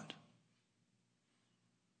not.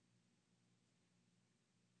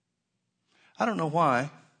 I don't know why.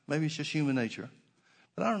 Maybe it's just human nature.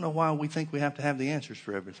 But I don't know why we think we have to have the answers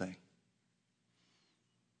for everything.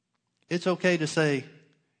 It's okay to say,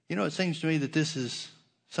 you know, it seems to me that this is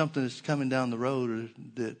something that's coming down the road or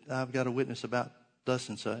that I've got a witness about thus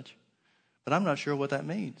and such. But I'm not sure what that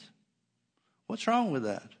means. What's wrong with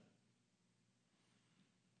that?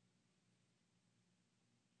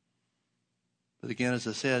 But again, as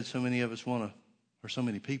I said, so many of us want to, or so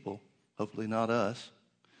many people, hopefully not us,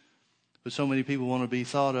 But so many people want to be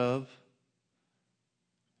thought of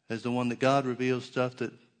as the one that God reveals stuff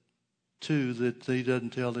that he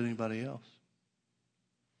doesn't tell anybody else.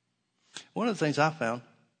 One of the things I found,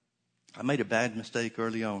 I made a bad mistake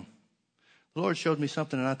early on. The Lord showed me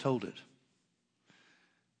something and I told it.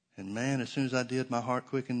 And man, as soon as I did, my heart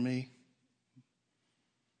quickened me.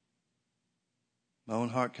 My own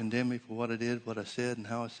heart condemned me for what I did, what I said, and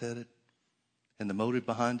how I said it, and the motive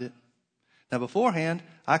behind it. Now, beforehand,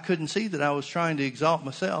 I couldn't see that I was trying to exalt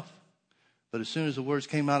myself. But as soon as the words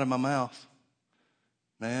came out of my mouth,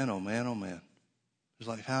 man, oh man, oh man. It was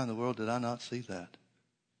like, how in the world did I not see that?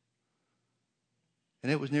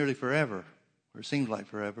 And it was nearly forever, or it seemed like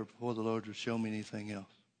forever, before the Lord would show me anything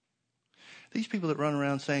else. These people that run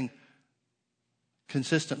around saying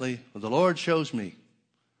consistently, well, the Lord shows me.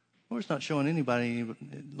 The Lord's not showing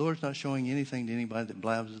anything to anybody that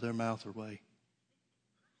blabs their mouth away.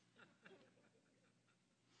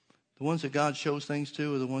 The ones that God shows things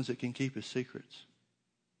to are the ones that can keep his secrets.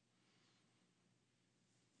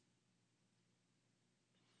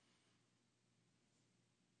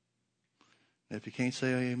 If you can't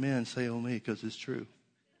say amen, say oh me, because it's true.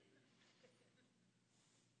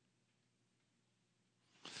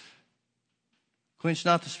 Quench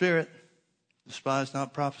not the spirit, despise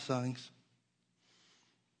not prophesying.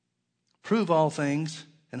 Prove all things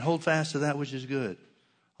and hold fast to that which is good.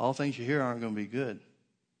 All things you hear aren't going to be good.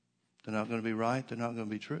 They're not going to be right. They're not going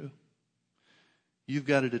to be true. You've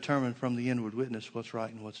got to determine from the inward witness what's right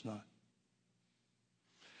and what's not.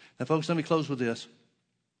 Now, folks, let me close with this.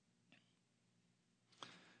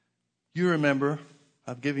 You remember,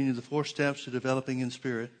 I've given you the 4 steps to developing in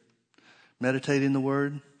spirit. Meditate in the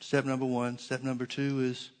Word, step number 1. Step number 2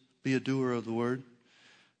 is be a doer of the Word.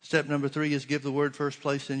 Step number 3 is give the Word first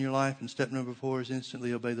place in your life. And step number 4 is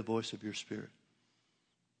instantly obey the voice of your spirit.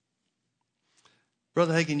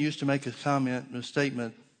 Brother Hagin used to make a comment, a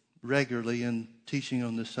statement regularly in teaching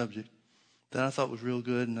on this subject that I thought was real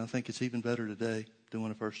good, and I think it's even better today than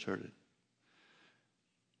when I first heard it.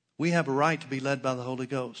 We have a right to be led by the Holy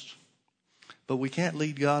Ghost, but we can't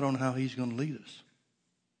lead God on how he's going to lead us.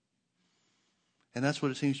 And that's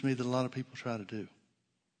what it seems to me that a lot of people try to do.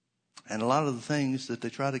 And a lot of the things that they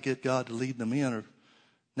try to get God to lead them in are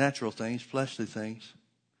natural things, fleshly things.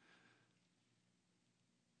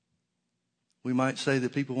 We might say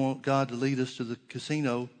that people want God to lead us to the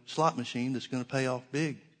casino slot machine that's going to pay off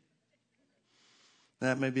big.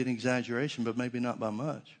 That may be an exaggeration, but maybe not by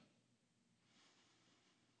much.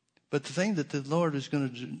 But the thing that the Lord is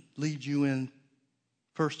going to lead you in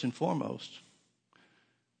first and foremost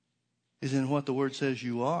is in what the Word says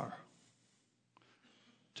you are.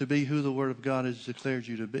 To be who the Word of God has declared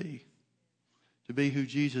you to be. To be who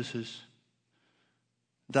Jesus has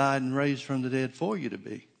died and raised from the dead for you to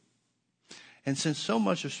be. And since so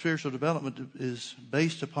much of spiritual development is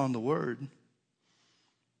based upon the Word,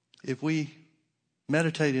 if we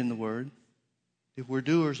meditate in the Word, if we're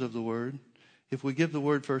doers of the Word, if we give the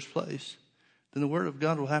Word first place, then the Word of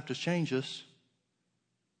God will have to change us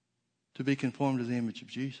to be conformed to the image of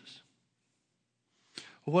Jesus.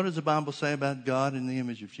 Well, what does the Bible say about God in the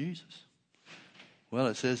image of Jesus? Well,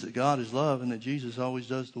 it says that God is love and that Jesus always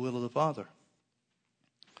does the will of the Father.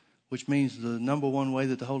 Which means the number one way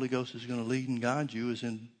that the Holy Ghost is going to lead and guide you is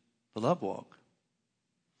in the love walk.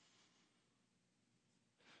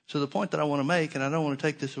 So the point that I want to make, and I don't want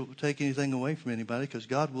to take anything away from anybody, because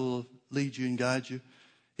God will lead you and guide you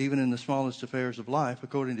even in the smallest affairs of life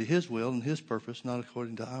according to his will and his purpose, not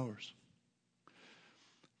according to ours.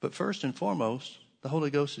 But first and foremost, the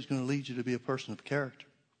Holy Ghost is going to lead you to be a person of character.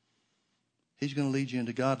 He's going to lead you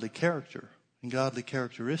into godly character and godly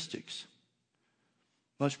characteristics.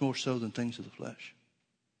 Much more so than things of the flesh.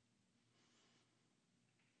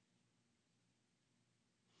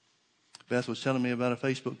 Beth was telling me about a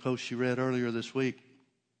Facebook post she read earlier this week.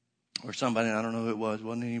 Or somebody, I don't know who it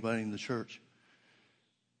wasn't anybody in the church.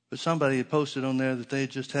 But somebody had posted on there that they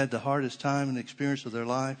had just had the hardest time and experience of their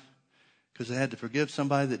life because they had to forgive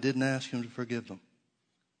somebody that didn't ask them to forgive them.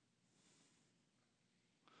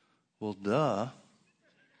 Well, duh.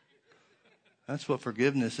 That's what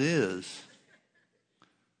forgiveness is.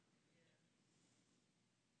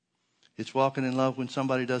 It's walking in love when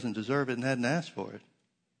somebody doesn't deserve it and hadn't asked for it.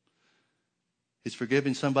 It's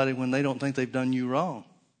forgiving somebody when they don't think they've done you wrong.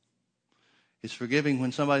 It's forgiving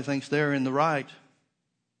when somebody thinks they're in the right.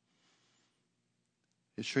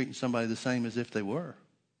 It's treating somebody the same as if they were.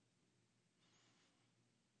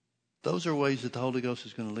 Those are ways that the Holy Ghost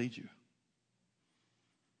is going to lead you.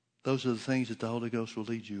 Those are the things that the Holy Ghost will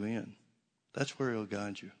lead you in. That's where he'll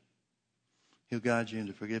guide you. He'll guide you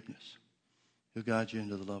into forgiveness. He'll guide you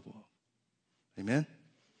into the love walk. Amen?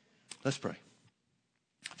 Let's pray.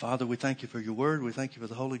 Father, we thank you for your word. We thank you for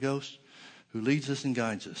the Holy Ghost who leads us and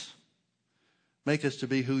guides us. Make us to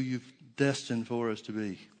be who you've destined for us to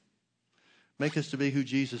be. Make us to be who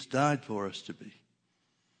Jesus died for us to be.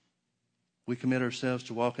 We commit ourselves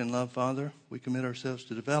to walk in love, Father. We commit ourselves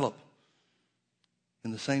to develop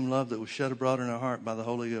in the same love that was shed abroad in our heart by the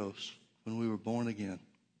Holy Ghost when we were born again.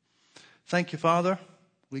 Thank you, Father.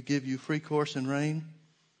 We give you free course and reign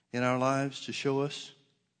in our lives to show us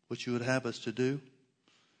what you would have us to do.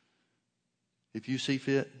 If you see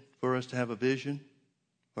fit for us to have a vision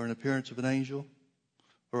or an appearance of an angel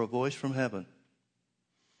or a voice from heaven,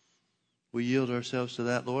 we yield ourselves to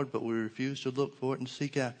that, Lord, but we refuse to look for it and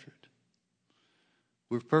seek after it.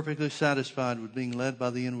 We're perfectly satisfied with being led by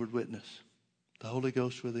the inward witness, the Holy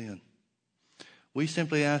Ghost within. We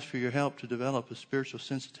simply ask for your help to develop a spiritual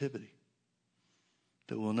sensitivity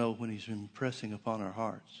that we'll know when he's impressing upon our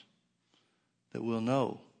hearts, that we'll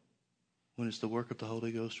know when it's the work of the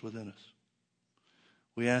Holy Ghost within us.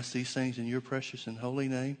 We ask these things in your precious and holy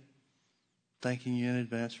name, thanking you in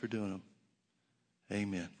advance for doing them.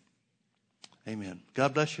 Amen. Amen.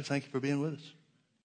 God bless you. Thank you for being with us.